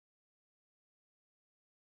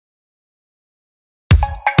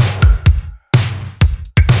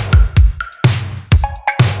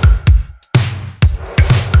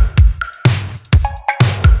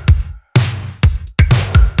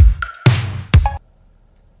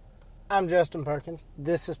I'm Justin Perkins.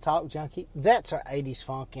 This is Talk Junkie. That's our 80s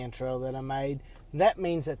funk intro that I made. That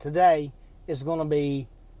means that today is going to be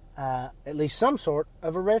at least some sort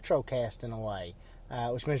of a retrocast in a way,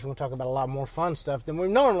 which means we're going to talk about a lot more fun stuff than we've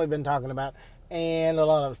normally been talking about, and a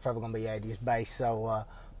lot of it's probably going to be 80s based, so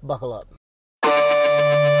buckle up.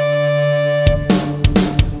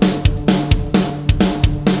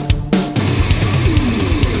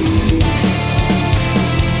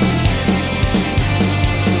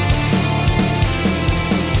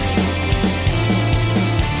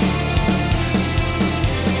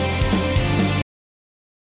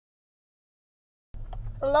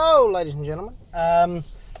 Hello, ladies and gentlemen.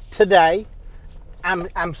 Today,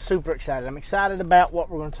 I'm super excited. I'm excited about what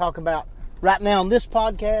we're going to talk about right now on this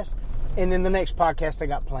podcast, and then the next podcast I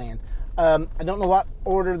got planned. I don't know what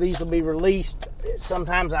order these will be released.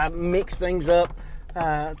 Sometimes I mix things up,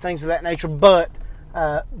 things of that nature, but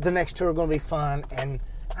the next two are going to be fun, and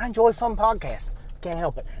I enjoy fun podcasts. Can't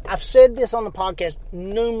help it. I've said this on the podcast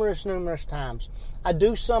numerous times. I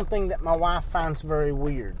do something that my wife finds very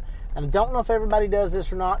weird. And I don't know if everybody does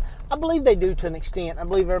this or not. I believe they do to an extent. I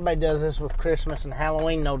believe everybody does this with Christmas and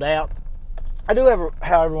Halloween, no doubt. I do,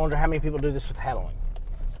 however, wonder how many people do this with Halloween.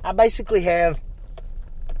 I basically have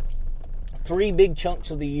 3 big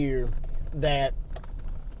chunks of the year that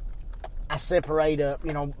I separate up.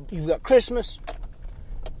 You know, you've got Christmas.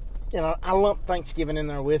 You know, I lump Thanksgiving in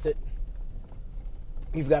there with it.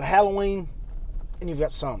 You've got Halloween, and you've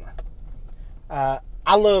got summer. I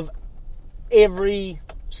love every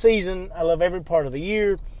season. I love every part of the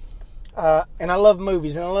year, and I love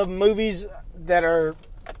movies, and I love movies that are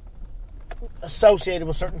associated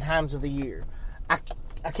with certain times of the year.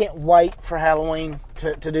 I can't wait for Halloween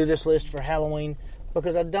to do this list for Halloween,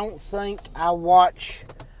 because I don't think I watch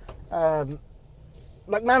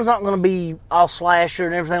like mine's not going to be all slasher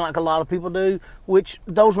and everything like a lot of people do, which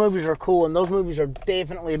those movies are cool, and those movies are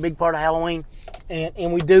definitely a big part of Halloween,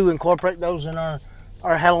 and we do incorporate those in our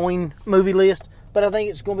Halloween movie list. But I think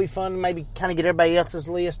it's going to be fun to maybe kind of get everybody else's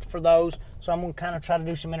list for those. So I'm going to kind of try to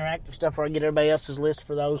do some interactive stuff where I get everybody else's list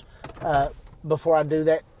for those before I do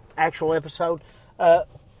that actual episode.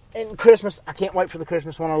 And Christmas, I can't wait for the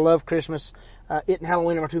Christmas one. I love Christmas. It and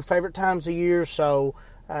Halloween are my 2 favorite times of year. So,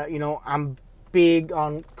 I'm big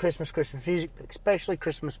on Christmas music, especially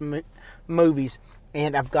Christmas movies.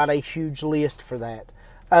 And I've got a huge list for that.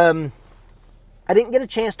 I didn't get a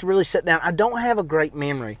chance to really sit down. I don't have a great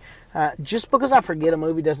memory. Just because I forget a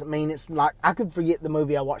movie doesn't mean it's like I could forget the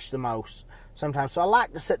movie I watched the most sometimes. So I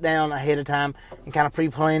like to sit down ahead of time and kind of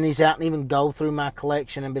pre-plan these out and even go through my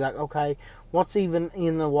collection and be like, okay, what's even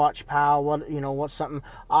in the watch pile? What's something,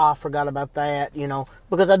 I forgot about that,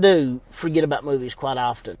 because I do forget about movies quite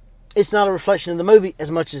often. It's not a reflection of the movie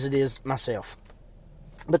as much as it is myself.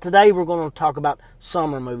 But today we're going to talk about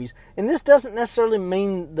summer movies. And this doesn't necessarily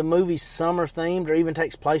mean the movie's summer themed or even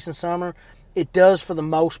takes place in summer. It does for the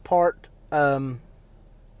most part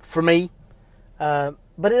for me. But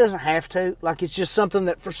it doesn't have to. Like, it's just something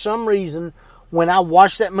that for some reason when I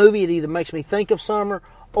watch that movie, it either makes me think of summer,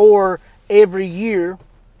 or every year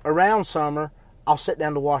around summer I'll sit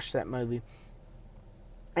down to watch that movie.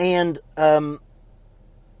 And like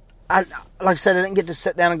I said, I didn't get to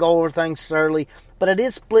sit down and go over things thoroughly, but I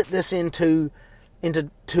did split this into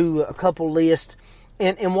a couple lists.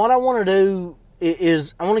 And what I want to do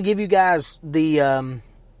is I want to give you guys the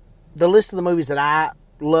list of the movies that I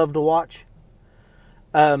love to watch,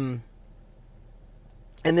 and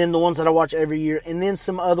then the ones that I watch every year, and then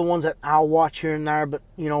some other ones that I'll watch here and there, but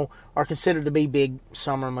are considered to be big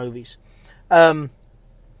summer movies. The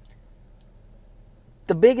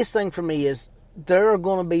biggest thing for me is there are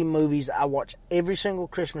going to be movies I watch every single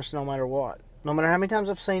Christmas, no matter what. No matter how many times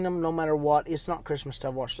I've seen them, no matter what, it's not Christmas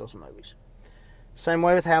till I've watched those movies. Same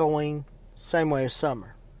way with Halloween, same way as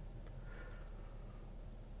summer.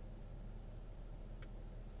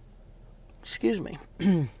 Excuse me.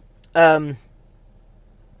 The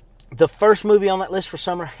first movie on that list for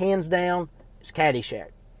summer, hands down, is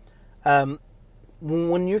Caddyshack.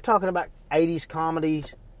 When you're talking about 80s comedies,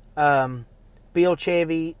 Bill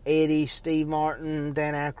Chevy, Eddie, Steve Martin,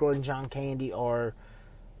 Dan Aykroyd, and John Candy are,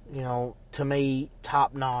 to me,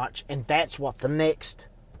 top notch. And that's what the next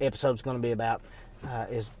episode's going to be about,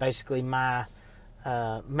 is basically my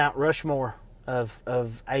Mount Rushmore of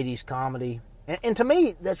 80s comedy. And to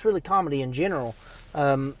me, that's really comedy in general.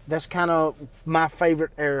 That's kind of my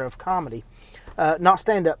favorite era of comedy. Not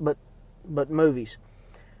stand-up, but movies.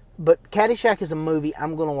 But Caddyshack is a movie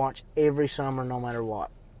I'm going to watch every summer, no matter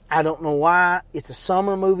what. I don't know why. It's a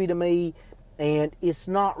summer movie to me, And it's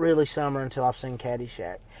not really summer until I've seen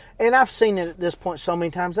Caddyshack. And I've seen it at this point so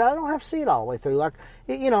many times that I don't have to see it all the way through. Like,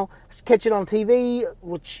 catch it on TV,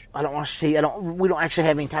 which I don't watch TV. We don't actually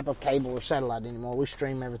have any type of cable or satellite anymore. We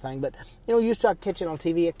stream everything. But, used to I catch it on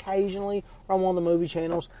TV occasionally or on one of the movie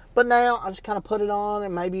channels. But now I just kind of put it on,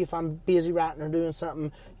 and maybe if I'm busy writing or doing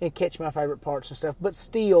something, catch my favorite parts and stuff. But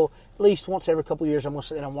still, at least once every couple of years, I'm going to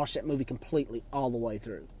sit down and watch that movie completely all the way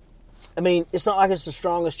through. I mean, it's not like it's the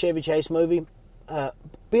strongest Chevy Chase movie.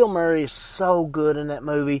 Bill Murray is so good in that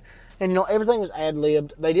movie. And, everything was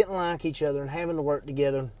ad-libbed. They didn't like each other and having to work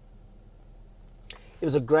together. It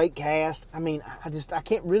was a great cast. I mean, I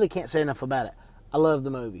can't say enough about it. I love the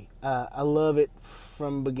movie. I love it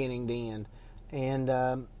from beginning to end.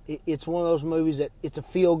 And it's one of those movies that it's a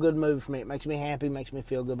feel-good movie for me. It makes me happy, makes me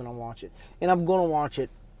feel good when I watch it. And I'm going to watch it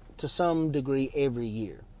to some degree every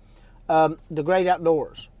year. The Great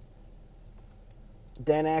Outdoors.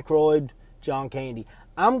 Dan Aykroyd, John Candy.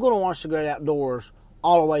 I'm going to watch The Great Outdoors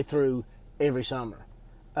all the way through every summer.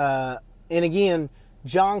 And again,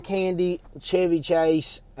 John Candy, Chevy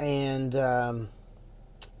Chase, and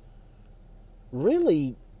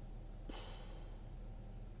really,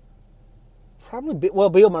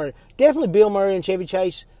 Bill Murray. Definitely Bill Murray and Chevy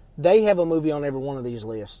Chase. They have a movie on every one of these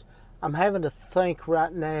lists. I'm having to think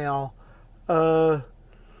right now.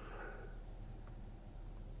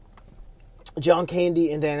 John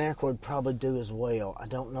Candy and Dan Aykroyd probably do as well. I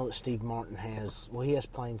don't know that Steve Martin has. Well, he has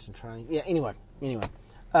Planes and Trains. Yeah. Anyway.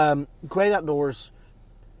 Great Outdoors.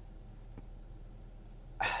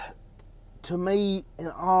 To me, in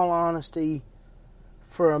all honesty,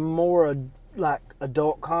 for a more like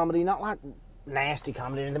adult comedy, not like nasty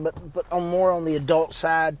comedy or anything, but more on the adult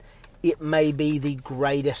side, it may be the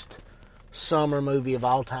greatest summer movie of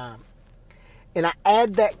all time. And I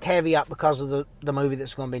add that caveat because of the movie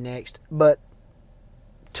that's going to be next. But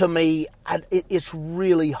to me, it's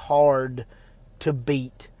really hard to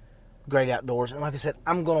beat Great Outdoors. And like I said,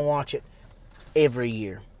 I'm going to watch it every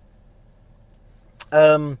year.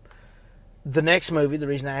 The next movie, the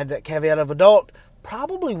reason I add that caveat of adult,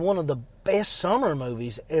 probably one of the best summer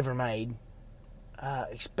movies ever made,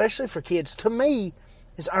 especially for kids. To me,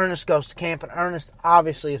 is Ernest Goes to Camp. And Ernest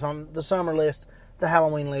obviously is on the summer list, the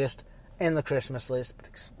Halloween list, and the Christmas list, but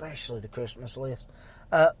especially the Christmas list.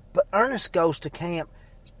 But Ernest Goes to Camp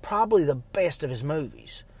is probably the best of his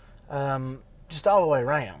movies, just all the way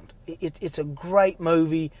around. It's a great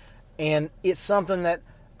movie, and it's something that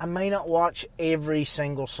I may not watch every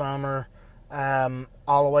single summer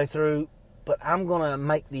all the way through, but I'm going to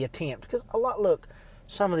make the attempt. Because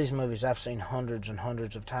some of these movies I've seen hundreds and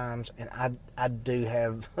hundreds of times, and I do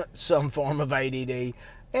have some form of ADD.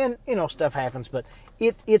 And, stuff happens, but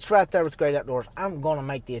it's right there with Great Outdoors. I'm going to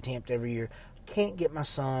make the attempt every year. Can't get my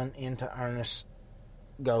son into Ernest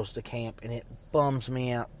Goes to Camp, and it bums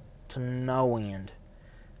me out to no end.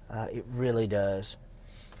 It really does.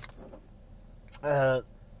 But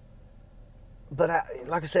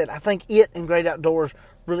like I said, I think it and Great Outdoors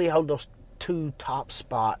really hold those two top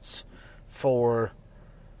spots for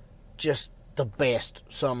just the best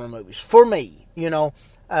summer movies. For me, and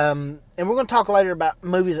we're going to talk later about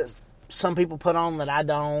movies that some people put on that I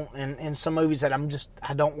don't, and some movies that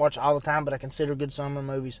I don't watch all the time, but I consider good summer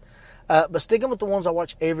movies. But sticking with the ones I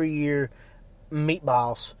watch every year,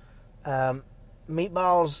 Meatballs.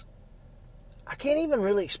 Meatballs, I can't even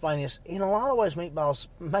really explain this. In a lot of ways, Meatballs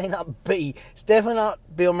may not be. It's definitely not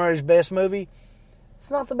Bill Murray's best movie.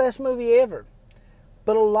 It's not the best movie ever.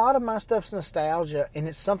 But a lot of my stuff's nostalgia, and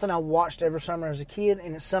it's something I watched every summer as a kid,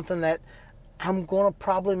 and it's something that I'm going to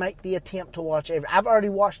probably make the attempt to watch I've already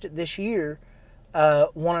watched it this year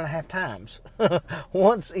 1.5 times.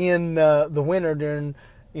 Once in the winter during,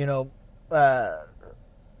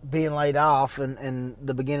 being laid off and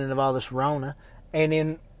the beginning of all this Rona. And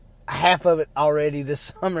then half of it already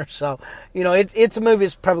this summer. So, it's a movie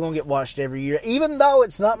that's probably going to get watched every year. Even though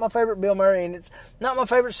it's not my favorite Bill Murray and it's not my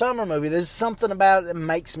favorite summer movie, there's something about it that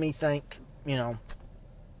makes me think,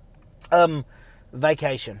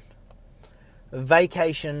 Vacation.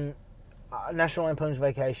 National Lampoon's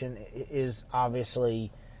Vacation is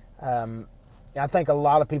obviously, I think a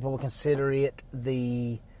lot of people would consider it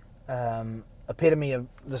the epitome of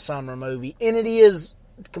the summer movie, and it is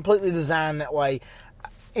completely designed that way,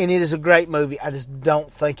 and it is a great movie. I just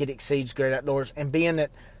don't think it exceeds Great Outdoors, and being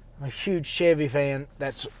that I'm a huge Chevy fan,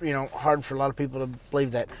 that's, hard for a lot of people to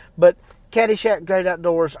believe that. But Caddyshack, Great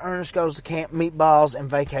Outdoors, Ernest Goes to Camp, Meatballs, and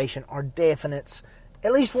Vacation are definites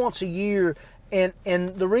at least once a year. And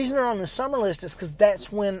the reason they're on the summer list is because that's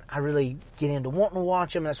when I really get into wanting to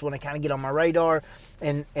watch them. That's when they kind of get on my radar.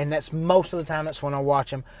 And that's most of the time that's when I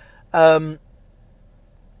watch them.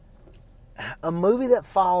 a movie that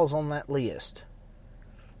falls on that list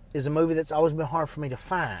is a movie that's always been hard for me to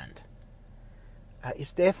find.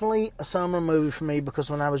 It's definitely a summer movie for me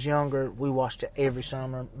because when I was younger, we watched it every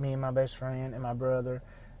summer, me and my best friend and my brother,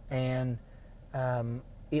 and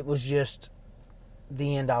it was just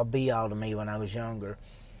the end-all, be-all to me when I was younger.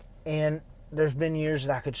 And there's been years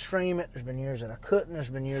that I could stream it, there's been years that I couldn't, there's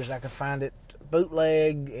been years that I could find it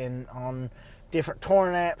bootleg and on different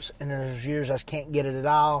torrent apps, and there's years I just can't get it at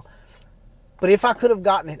all. But if I could have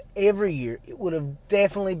gotten it every year, it would have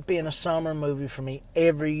definitely been a summer movie for me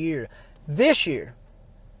every year. This year,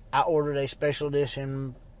 I ordered a special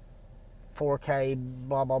edition 4K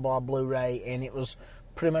blah blah blah Blu-ray, and it was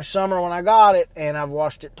pretty much summer when I got it, and I've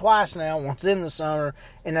watched it twice now, once in the summer,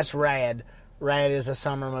 and that's Rad. Rad is a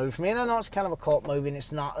summer movie for me, and I know it's kind of a cult movie, and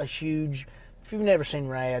it's not a huge... If you've never seen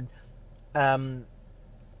Rad, I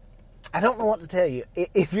don't know what to tell you.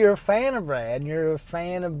 If you're a fan of Rad, and you're a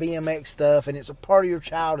fan of BMX stuff, and it's a part of your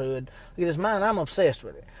childhood, look at this mine, I'm obsessed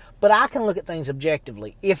with it. But I can look at things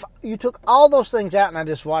objectively. If you took all those things out and I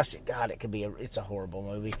just watched it, God, it's a horrible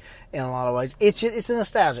movie in a lot of ways. It's a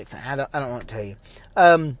nostalgic thing. I don't want to tell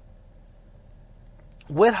you.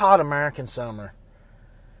 Wet Hot American Summer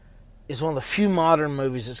is one of the few modern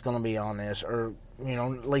movies that's going to be on this, or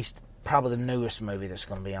at least probably the newest movie that's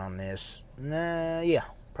going to be on this. Yeah,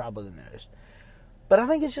 probably the newest. But I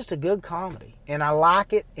think it's just a good comedy, and I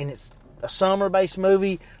like it, and it's a summer-based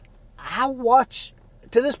movie. I watch...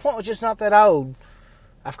 To this point, which is not that old,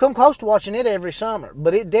 I've come close to watching it every summer,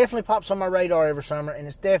 but it definitely pops on my radar every summer, and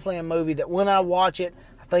it's definitely a movie that when I watch it,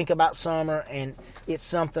 I think about summer, and it's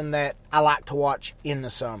something that I like to watch in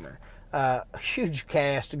the summer. A huge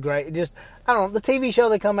cast, great, just, I don't know, the TV show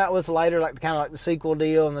they come out with later, kind of like the sequel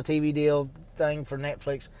deal and the TV deal thing for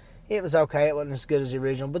Netflix, it was okay, it wasn't as good as the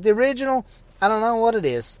original, but the original, I don't know what it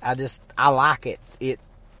is, I like it,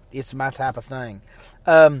 it's my type of thing.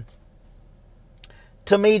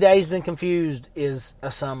 To me, Dazed and Confused is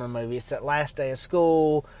a summer movie. It's that last day of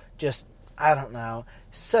school. Just, I don't know.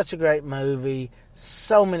 Such a great movie.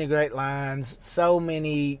 So many great lines. So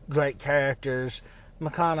many great characters.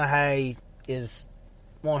 McConaughey is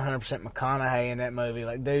 100% McConaughey in that movie.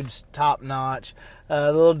 Like, dude's top notch.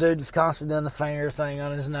 The little dude that's constantly doing the finger thing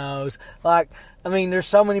on his nose. There's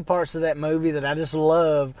so many parts of that movie that I just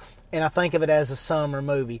love. And I think of it as a summer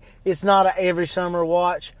movie. It's not a every summer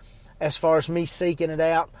watch. As far as me seeking it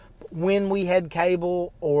out, when we had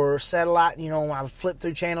cable or satellite, when I would flip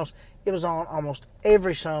through channels, it was on almost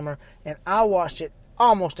every summer, and I watched it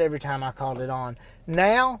almost every time I called it on.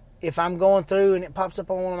 Now, if I'm going through and it pops up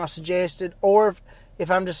on one of my suggested, or if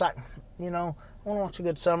I'm just like, I want to watch a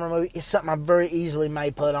good summer movie, it's something I very easily may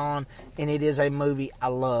put on, and it is a movie I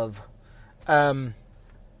love. The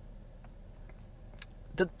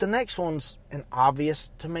next one's an obvious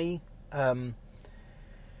to me.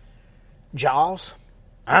 Jaws.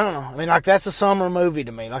 I don't know. That's a summer movie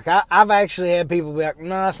to me. I've actually had people be like, no,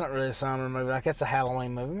 that's not really a summer movie. That's a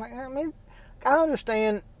Halloween movie. I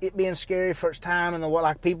understand it being scary for its time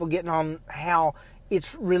and people getting on how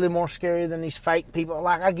it's really more scary than these fake people.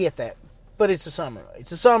 I get that. But it's a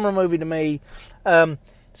summer movie to me.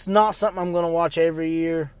 It's not something I'm going to watch every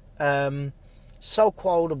year. So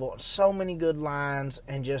quotable. So many good lines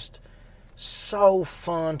and just so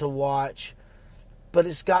fun to watch. But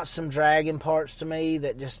it's got some dragging parts to me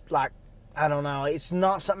that just, I don't know. It's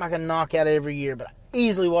not something I can knock out every year, but I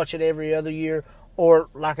easily watch it every other year. Or,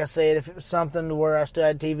 like I said, if it was something to where I still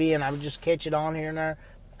had TV and I would just catch it on here and there,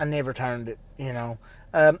 I never turned it,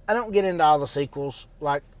 I don't get into all the sequels.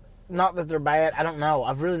 Not that they're bad. I don't know.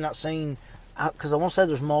 I've really not seen, because I won't say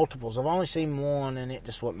there's multiples. I've only seen one, and it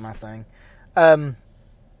just wasn't my thing.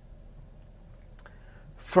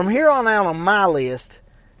 From here on out on my list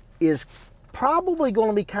is probably going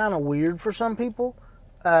to be kind of weird for some people,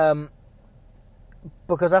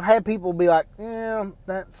 because I've had people be like, yeah,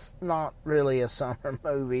 that's not really a summer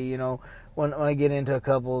movie, when I get into a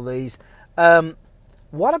couple of these.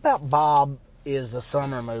 What About Bob is a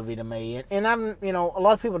summer movie to me, and I'm, a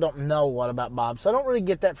lot of people don't know What About Bob, so I don't really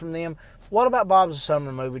get that from them. What About Bob is a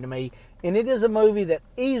summer movie to me, and it is a movie that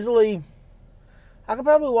easily, I could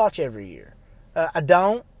probably watch every year. I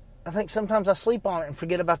don't. I think sometimes I sleep on it and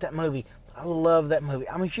forget about that movie. I love that movie.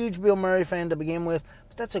 I'm a huge Bill Murray fan to begin with,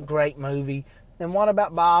 but that's a great movie. And What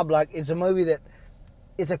About Bob? It's a movie that,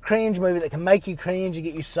 it's a cringe movie that can make you cringe and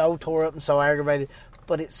get you so tore up and so aggravated,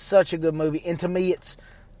 but it's such a good movie. And to me, it's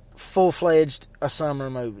full-fledged a summer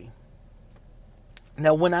movie.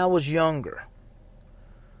 Now, when I was younger,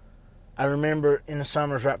 I remember in the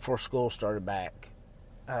summers right before school started back,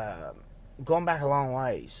 going back a long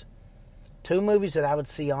ways, two movies that I would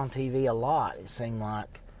see on TV a lot, it seemed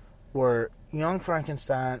like, were Young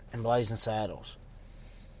Frankenstein and Blazing Saddles.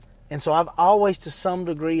 And so I've always, to some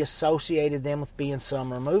degree, associated them with being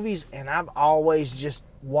summer movies, and I've always just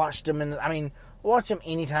watched them. Watch them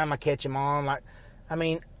anytime I catch them on.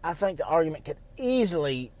 I think the argument could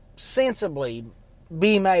easily, sensibly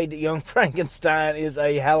be made that Young Frankenstein is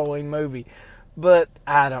a Halloween movie. But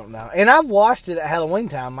I don't know. And I've watched it at Halloween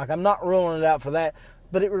time. I'm not ruling it out for that.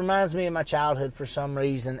 But it reminds me of my childhood for some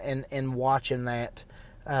reason, and watching that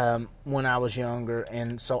when I was younger.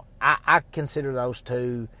 And so I consider those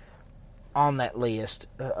two on that list,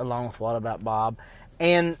 along with What About Bob?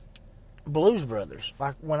 And Blues Brothers.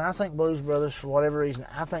 When I think Blues Brothers, for whatever reason,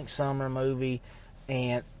 I think summer movie,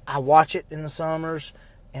 and I watch it in the summers,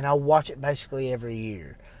 and I watch it basically every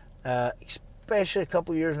year. Especially a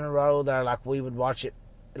couple years in a row there, we would watch it,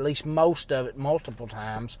 at least most of it, multiple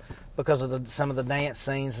times, because of some of the dance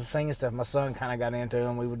scenes and singing stuff my son kind of got into,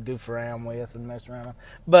 and we would goof around with and mess around with.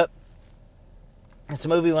 But it's a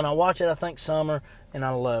movie, when I watch it, I think summer, and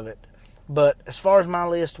I love it. But as far as my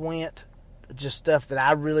list went, just stuff that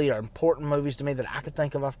I really are important movies to me that I could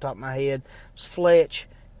think of off the top of my head, was Fletch,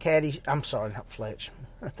 I'm sorry, not Fletch.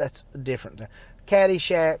 That's different.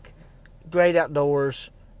 Caddyshack, Great Outdoors,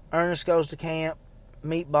 Ernest Goes to Camp,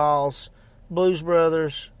 Meatballs, Blues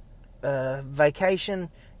Brothers, Vacation,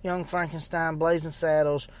 Young Frankenstein, Blazing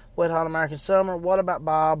Saddles, Wet Hot American Summer, What About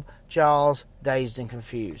Bob, Jaws, Dazed and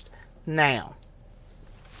Confused. Now,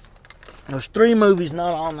 there's 3 movies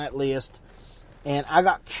not on that list, and I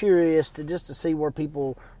got curious to see where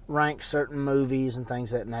people rank certain movies and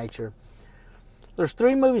things of that nature. There's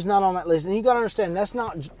 3 movies not on that list, and you got to understand, that's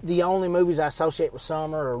not the only movies I associate with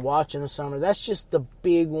summer or watch in the summer. That's just the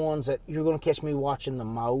big ones that you're going to catch me watching the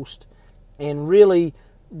most. And really,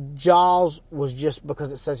 Jaws was just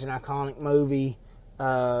because it's such an iconic movie.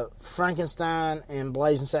 Frankenstein and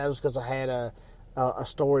Blazing Saddles because I had a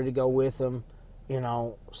story to go with them.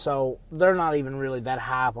 So they're not even really that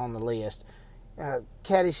high up on the list.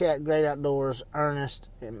 Caddyshack, Great Outdoors, Ernest,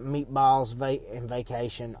 and Meatballs, and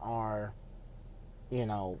Vacation are,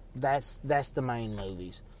 that's the main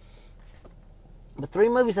movies. The 3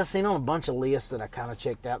 movies I've seen on a bunch of lists that I kind of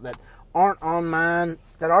checked out that aren't on mine,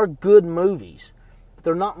 that are good movies, but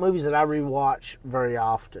they're not movies that I rewatch very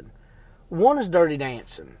often. One is Dirty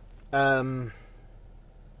Dancing. It's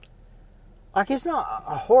not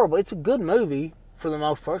a horrible, it's a good movie for the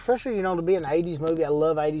most part, especially, to be an 80s movie. I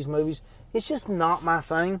love 80s movies. It's just not my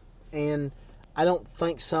thing, and I don't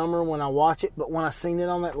think summer when I watch it, but when I seen it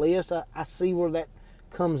on that list, I see where that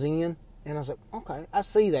comes in, and I was like, okay, I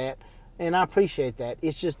see that, and I appreciate that.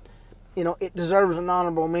 It's just, it deserves an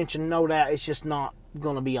honorable mention, no doubt. It's just not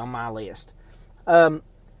going to be on my list.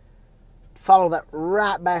 Follow that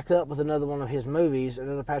right back up with another one of his movies,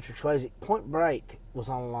 another Patrick Swayze. Point Break was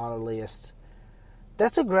on a lot of lists.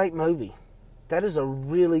 That's a great movie. That is a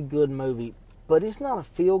really good movie, but it's not a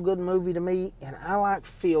feel-good movie to me, and I like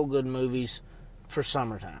feel-good movies for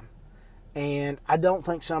summertime. And I don't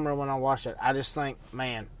think summer when I watch it. I just think,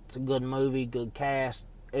 man, it's a good movie, good cast,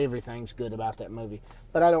 everything's good about that movie.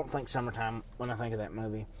 But I don't think summertime when I think of that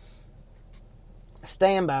movie.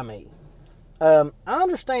 Stand By Me. I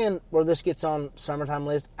understand where this gets on summertime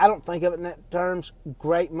list. I don't think of it in that terms.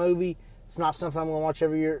 Great movie. It's not something I'm going to watch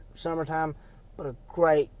every year summertime, but a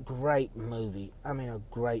great, great movie. A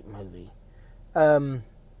great movie. Now,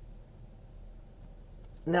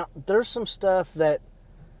 there's some stuff that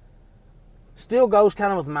still goes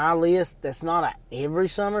kind of with my list that's not a every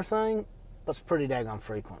summer thing, but it's pretty daggone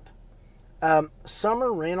frequent.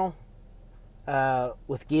 Summer Rental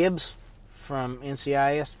with Gibbs from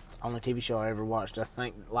NCIS. Only TV show I ever watched, I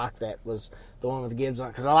think, like that was the one with Gibbs on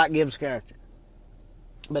it, because I like Gibbs' character.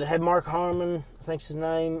 But it had Mark Harmon, I think's his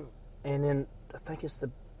name, and then I think it's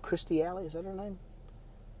the Christy Alley, is that her name?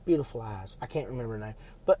 Beautiful Eyes. I can't remember her name.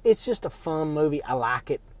 But it's just a fun movie. I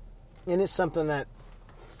like it. And it's something that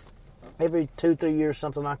every 2-3 years,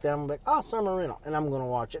 something like that, I'm going to be like, Summer Rental, and I'm going to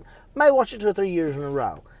watch it. May watch it 2 or 3 years in a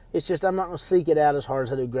row. It's just I'm not going to seek it out as hard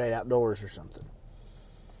as I do Great Outdoors or something.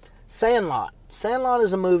 Sandlot. Sandlot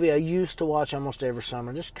is a movie I used to watch almost every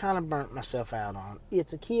summer. Just kind of burnt myself out on.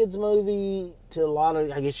 It's a kid's movie to a lot of,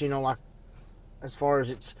 I guess, as far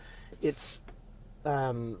as it's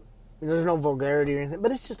there's no vulgarity or anything,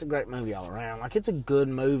 but it's just a great movie all around. It's a good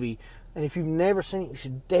movie, and if you've never seen it, you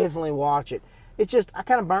should definitely watch it. It's just, I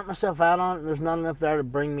kind of burnt myself out on it, and there's not enough there to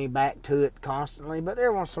bring me back to it constantly, but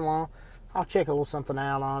every once in a while, I'll check a little something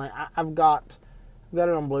out on it. I've got it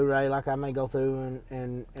on Blu-ray, I may go through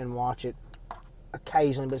and watch it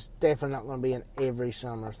occasionally, but it's definitely not going to be an every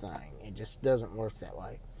summer thing. It just doesn't work that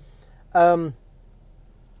way. I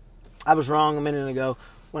was wrong a minute ago.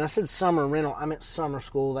 when I said summer rental, I meant Summer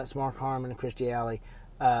School. That's Mark Harmon and Christy Alley.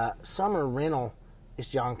 Summer Rental is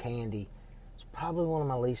John Candy. It's probably one of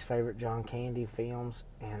my least favorite John Candy films,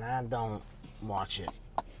 and I don't watch it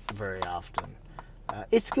very often.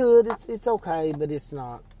 It's good. It's okay, but it's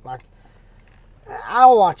not like...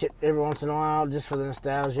 I'll watch it every once in a while just for the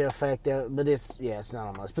nostalgia effect of it, but it's not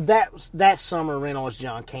on my list. But that Summer Rental is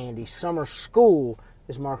John Candy. Summer School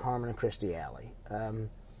is Mark Harmon and Christy Alley.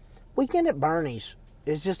 Weekend at Bernie's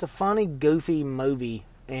is just a funny, goofy movie,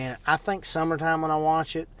 and I think summertime when I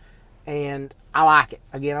watch it, and I like it.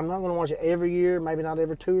 Again, I'm not going to watch it every year, maybe not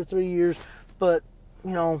every 2 or 3 years, but,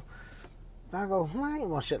 you know, if I go, I ain't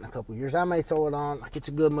watched it in a couple years, I may throw it on. Like, it's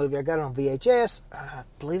a good movie. I got it on VHS. I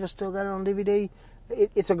believe I still got it on DVD.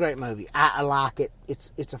 It's a great movie. I like it.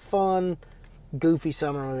 It's a fun, goofy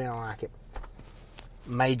summer movie. I like it.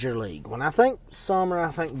 Major League. When I think summer,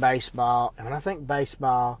 I think baseball. And when I think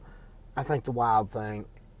baseball, I think The Wild Thing.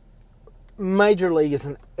 Major League is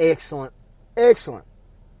an excellent, excellent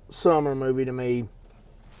summer movie to me.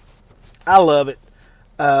 I love it.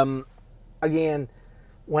 Again,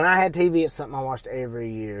 when I had TV, it's something I watched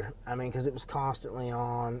every year. I mean, because it was constantly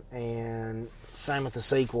on, and same with the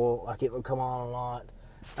sequel. Like, it would come on a lot.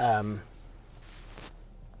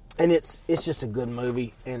 And it's just a good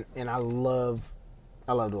movie, and I love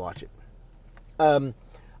to watch it.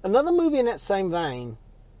 Another movie in that same vein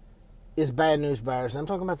is Bad News Bears. And I'm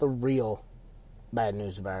talking about the real Bad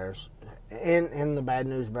News Bears. And the Bad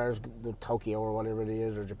News Bears, the Tokyo or whatever it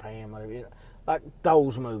is, or Japan, whatever. You know, like,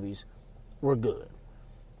 those movies were good.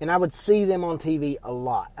 And I would see them on TV a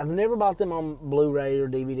lot. I've never bought them on Blu-ray or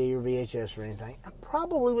DVD or VHS or anything. I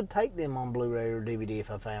probably would take them on Blu-ray or DVD if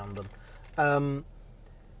I found them.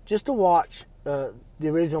 Just to watch the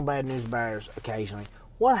original Bad News Bears occasionally.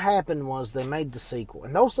 What happened was they made the sequel.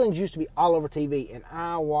 And those things used to be all over TV. And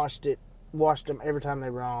I watched them every time they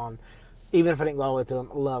were on. Even if I didn't go all the way through them.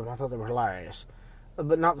 I loved them. I thought they were hilarious.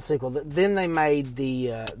 But not the sequel. Then they made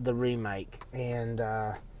the remake. And...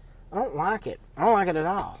 I don't like it. I don't like it at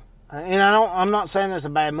all. And I'm not saying it's a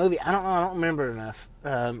bad movie. I don't remember it enough.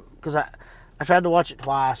 Because I tried to watch it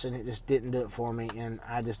twice and it just didn't do it for me. And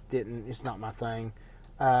I just didn't. It's not my thing.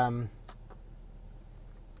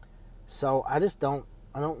 So I just don't.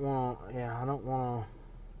 I don't want to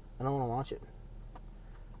watch it.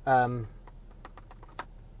 And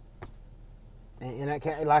that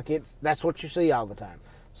can't, like, that's what you see all the time.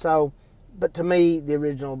 So, but to me, the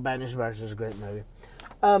original Bad News Bears is a great movie.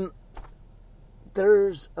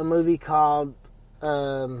 There's a movie called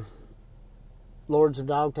Lords of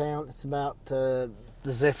Dogtown. It's about the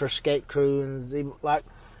Zephyr Skate Crew and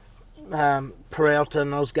Peralta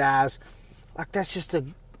and those guys. Like, that's just a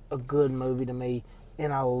good movie to me,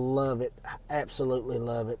 and I love it. I absolutely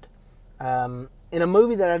love it. In a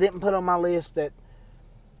movie that I didn't put on my list, that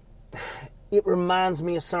it reminds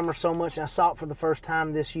me of summer so much, and I saw it for the first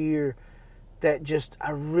time this year, that just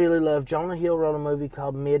I really love. Jonah Hill wrote a movie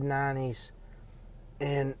called Mid-90s.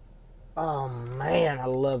 And, oh man, I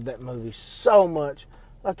love that movie so much.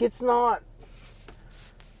 Like, it's not,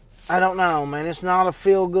 I don't know, man. It's not a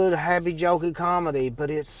feel-good, happy, jokey comedy, but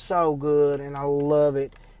it's so good, and I love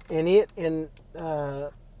it. And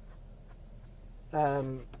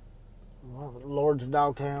Lords of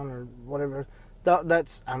Dogtown or whatever,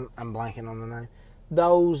 that's, I'm blanking on the name.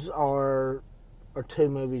 Those are two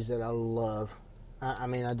movies that I love. I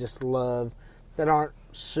mean, I just love, that aren't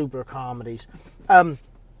super comedies. I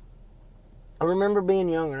remember being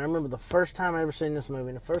younger. I remember the first time I ever seen this movie.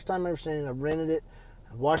 And the first time I ever seen it, I rented it.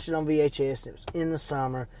 I watched it on VHS. It was in the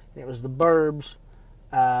summer. And it was The Burbs.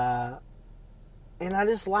 And I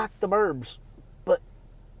just liked The Burbs. But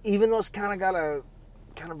even though it's kind of got a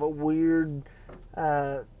weird,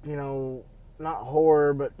 not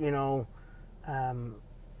horror, but,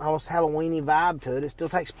 almost Halloween-y vibe to it. It still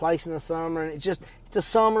takes place in the summer, and it's a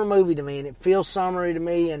summer movie to me, and it feels summery to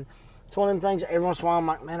me, and it's one of them things that every once in a while I'm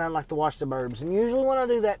like, man, I'd like to watch The Burbs. And usually when I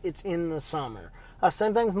do that, it's in the summer.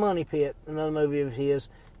 Same thing with Money Pit, another movie of his.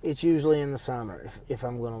 It's usually in the summer if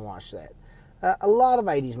I'm going to watch that. A lot of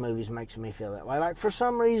 80s movies makes me feel that way. Like, for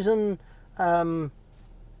some reason,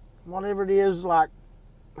 whatever it is, like,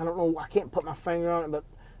 I don't know, I can't put my finger on it, but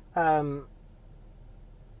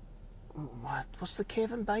what's the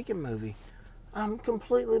Kevin Bacon movie? I'm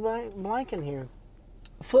completely blanking here.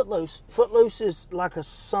 Footloose. Footloose is like a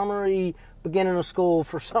summery beginning of school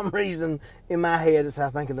for some reason in my head is how I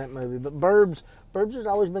think of that movie. But Burbs has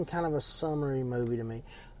always been kind of a summery movie to me.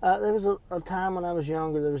 There was a time when I was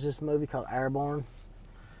younger, there was this movie called Airborne.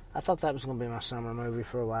 I thought that was going to be my summer movie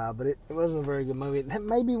for a while, but it wasn't a very good movie. That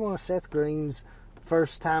may be one of Seth Green's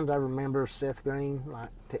first times I remember Seth Green, like,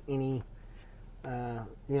 to any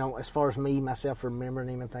As far as me, myself, remembering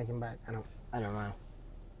even thinking back, I don't know.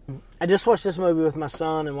 I just watched this movie with my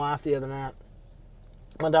son and wife the other night.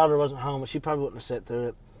 My daughter wasn't home, but she probably wouldn't have sat through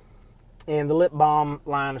it. And the lip balm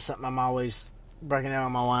line is something I'm always breaking down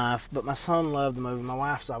on my wife. But my son loved the movie. My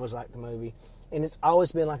wife's always liked the movie. And it's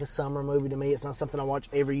always been like a summer movie to me. It's not something I watch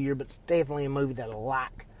every year, but it's definitely a movie that I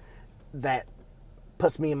like, that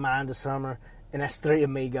puts me in mind of summer. And that's Three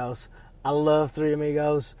Amigos. I love Three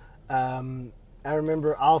Amigos. I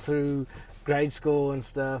remember all through grade school and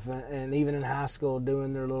stuff, and even in high school,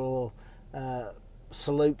 doing their little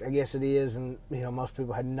salute, I guess it is. And most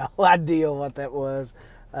people had no idea what that was.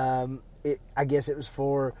 I guess it was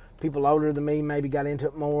for people older than me, maybe got into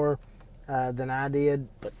it more than I did,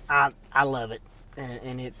 but I love it,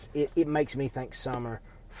 and it makes me think summer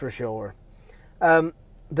for sure. The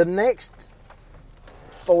next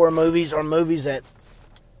 4 movies are movies that,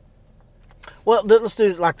 well, let's do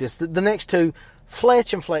it like this. The next 2,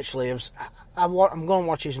 Fletch and Fletch Lives. I'm going to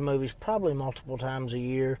watch these movies probably multiple times a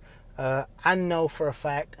year. I know for a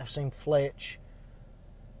fact I've seen Fletch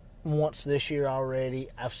once this year already.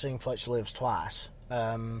 I've seen Fletch Lives twice.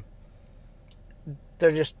 They're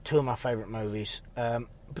just 2 of my favorite movies.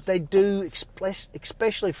 But they do,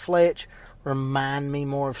 especially Fletch, remind me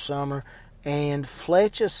more of summer. And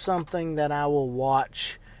Fletch is something that I will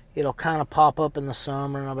watch. It'll kind of pop up in the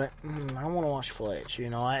summer, and I'll be like, I want to watch Fletch.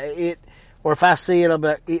 Or if I see it, I'll be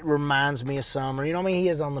like, it reminds me of summer. He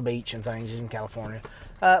is on the beach and things. He's in California.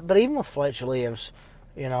 But even with Fletch Lives,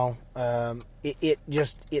 it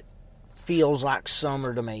feels like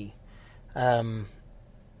summer to me. And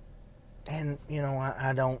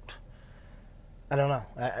I don't know.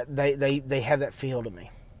 They have that feel to me.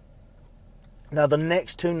 Now the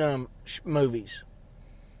next 2 movies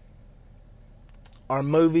are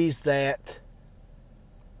movies that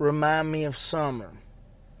remind me of summer.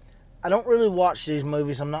 I don't really watch these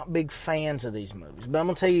movies. I'm not big fans of these movies, but I'm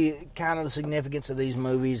gonna tell you kind of the significance of these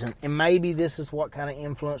movies, and maybe this is what kind of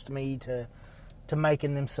influenced me to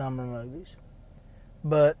making them summer movies.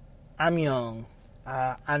 But I'm young.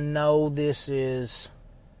 I know this is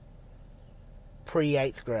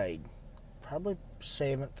pre-8th grade. Probably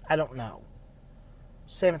 7th. I don't know.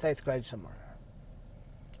 7th, 8th grade somewhere.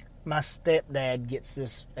 My stepdad gets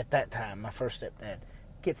this, at that time, my first stepdad,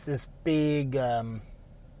 gets this big,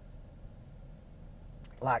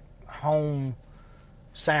 home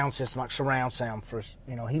sound system, like surround sound for,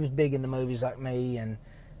 he was big into movies like me, and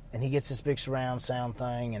he gets this big surround sound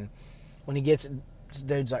thing, and when he gets it, this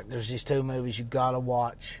dude's like, there's these 2 movies you gotta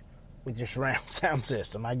watch with your surround sound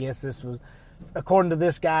system. I guess this was, according to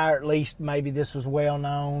this guy, or at least maybe this was well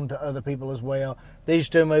known to other people as well. These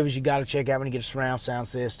 2 movies you gotta check out when you get a surround sound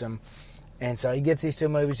system. And so he gets these 2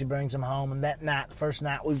 movies, he brings them home, and that night, the first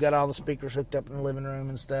night, we've got all the speakers hooked up in the living room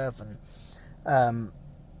and stuff, and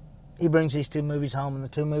he brings these 2 movies home, and the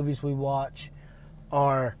 2 movies we watch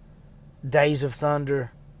are Days of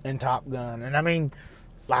Thunder and Top Gun. And I mean,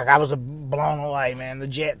 I was blown away, man. The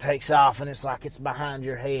jet takes off, and it's like it's behind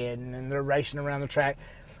your head, and they're racing around the track.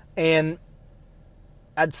 And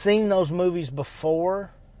I'd seen those movies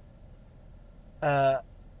before in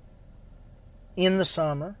the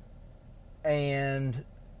summer, and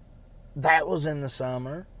that was in the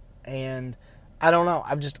summer, and I don't know.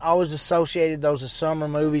 I've just always associated those as summer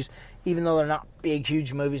movies, even though they're not big,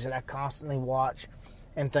 huge movies that I constantly watch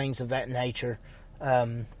and things of that nature.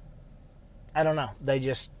 I don't know.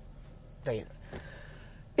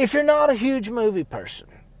 If you're not a huge movie person,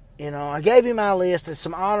 I gave you my list. There's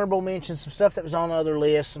some honorable mentions, some stuff that was on other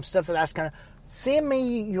lists, some stuff that I was kind of, send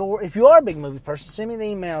me if you are a big movie person, send me the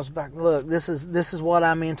emails back. Look, this is what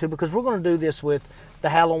I'm into, because we're going to do this with the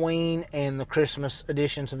Halloween and the Christmas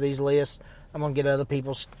editions of these lists. I'm going to get other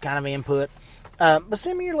people's kind of input. But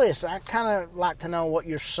send me your list. I kind of like to know what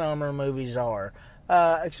your summer movies are.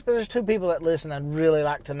 There's 2 people that listen. I'd really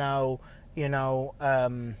like to know,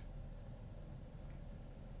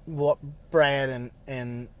 what Brad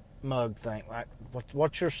and Mug think. Like,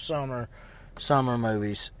 what's your summer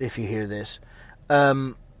movies, if you hear this?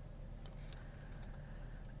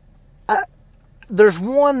 There's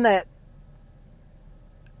one that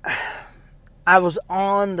I was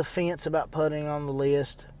on the fence about putting on the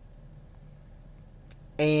list,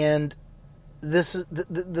 and this is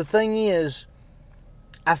the thing is,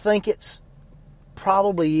 I think it's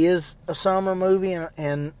probably is a summer movie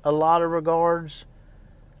in a lot of regards.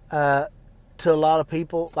 To a lot of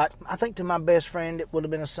people, like I think to my best friend, it would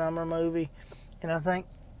have been a summer movie, and I think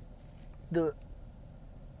to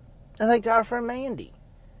our friend Mandy,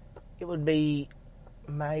 it would be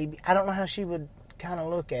maybe, I don't know how she would kind of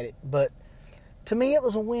look at it, but to me it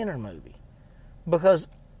was a winter movie, because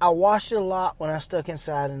I watched it a lot when I was stuck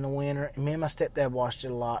inside in the winter. And me and my stepdad watched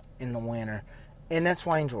it a lot in the winter. And that's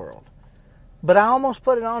Wayne's World. But I almost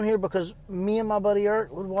put it on here because me and my buddy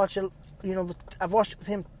Ert would watch it. You know, I've watched it with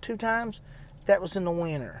him 2 times. That was in the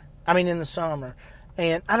winter. I mean, in the summer.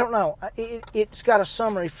 And I don't know. It's got a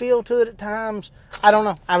summery feel to it at times. I don't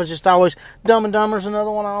know. I was just always... Dumb and Dumber's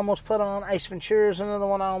another one I almost put on. Ace Ventura's another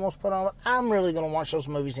one I almost put on. But I'm really going to watch those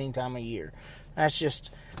movies any time of year. That's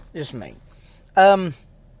just me. A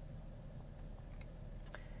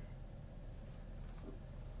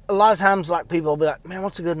lot of times, like, people will be like, man,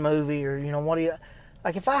 what's a good movie? Or, you know, what do you...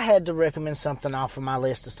 Like, if I had to recommend something off of my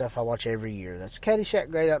list of stuff I watch every year, that's Caddyshack,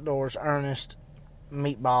 Great Outdoors, Ernest,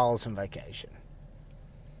 Meatballs, and Vacation.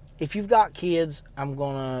 If you've got kids, I'm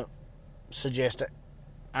going to suggest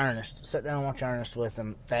Ernest. Sit down and watch Ernest with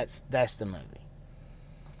them. That's the movie.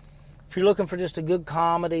 If you're looking for just a good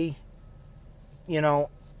comedy, you know,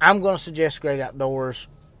 I'm going to suggest Great Outdoors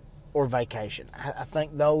or Vacation. I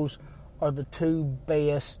think those are the 2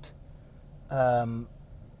 best,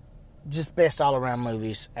 just best all-around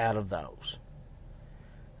movies out of those.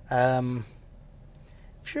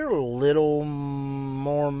 If you're a little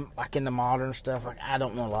more like into modern stuff, like I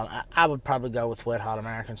don't know a lot, I would probably go with Wet Hot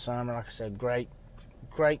American Summer. Like I said, great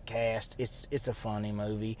cast. It's a funny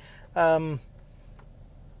movie. You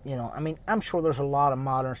know, I mean, I'm sure there's a lot of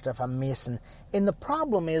modern stuff I'm missing. And the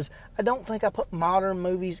problem is, I don't think I put modern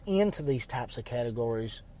movies into these types of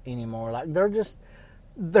categories anymore. Like,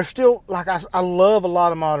 they're still, like, I love a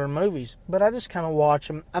lot of modern movies, but I just kind of watch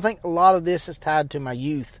them. I think a lot of this is tied to my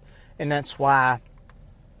youth, and that's why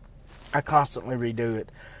I constantly redo it.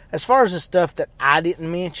 As far as the stuff that I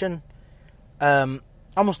didn't mention,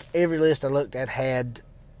 almost every list I looked at had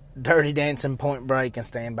Dirty Dancing, Point Break, and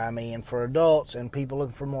Stand By Me. And for adults and people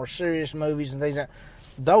looking for more serious movies and things like that,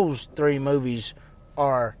 those 3 movies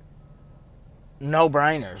are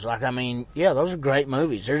no-brainers. Like, I mean, yeah, those are great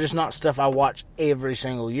movies. They're just not stuff I watch every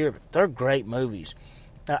single year, but they're great movies.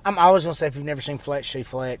 I'm always going to say, if you've never seen Fletch, see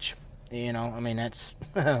Fletch. You know, I mean, that's...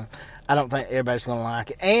 I don't think everybody's going to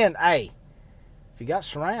like it. And, hey, if you got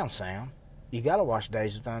surround sound, you got to watch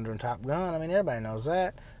Days of Thunder and Top Gun. I mean, everybody knows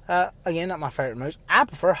that. Again, not my favorite movies. I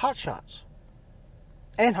prefer Hot Shots.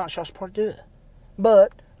 And Hot Shots Part 2.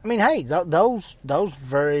 But, I mean, hey, those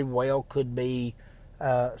very well could be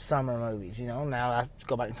summer movies, you know. Now, I have to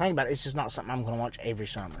go back and think about it. It's just not something I'm going to watch every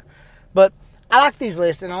summer. But I like these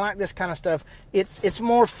lists, and I like this kind of stuff. It's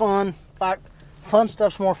more fun. Like, fun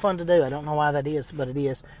stuff's more fun to do. I don't know why that is, but it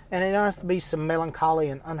is. And it don't have to be some melancholy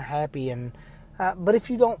and unhappy. And but if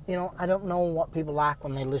you don't, you know, I don't know what people like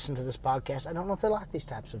when they listen to this podcast. I don't know if they like these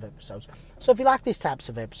types of episodes. So if you like these types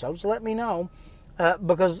of episodes, let me know.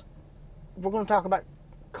 Because we're going to talk about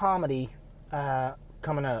comedy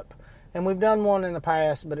coming up. And we've done one in the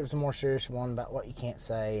past, but it was a more serious one about what you can't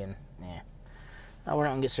say. And, we're not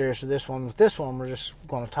going to get serious with this one. With this one, we're just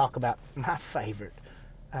going to talk about my favorite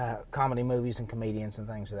comedy movies and comedians and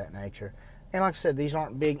things of that nature. And like I said, these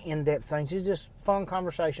aren't big, in-depth things. It's just fun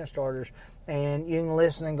conversation starters. And you can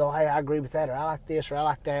listen and go, hey, I agree with that, or I like this, or I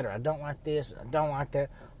like that, or I don't like this, or I don't like that.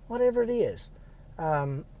 Whatever it is.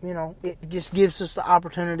 You know, it just gives us the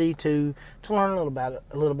opportunity to learn a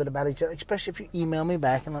little bit about each other, especially if you email me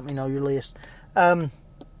back and let me know your list. Wow.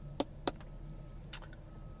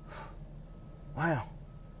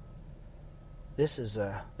 This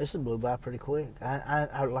blew by pretty quick.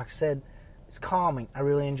 I like I said, it's calming. I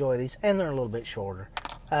really enjoy these, and they're a little bit shorter.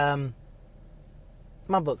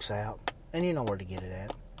 My book's out, and you know where to get it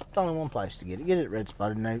at. There's only one place to get it. Get it at Red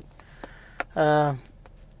Spotted Note.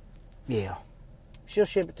 Yeah. She'll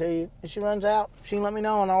ship it to you. If she runs out, she can let me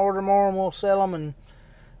know, and I'll order more, and we'll sell them.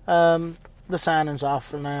 And the signing's off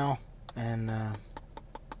for now, and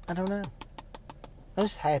I don't know. I'm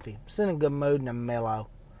just happy. I'm just in a good mood, and I'm mellow.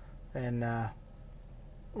 And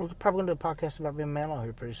we're probably going to do a podcast about being mellow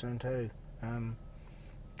here pretty soon, too. Kind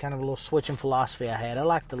of a little switch in philosophy I had. I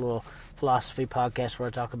like the little philosophy podcast where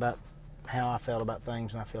I talk about how I felt about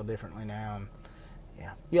things, and I feel differently now. And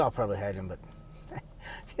yeah, y'all probably hate them, but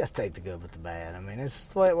you got to take the good with the bad. I mean, it's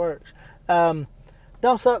just the way it works. Don't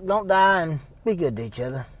suck, don't die, and be good to each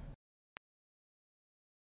other.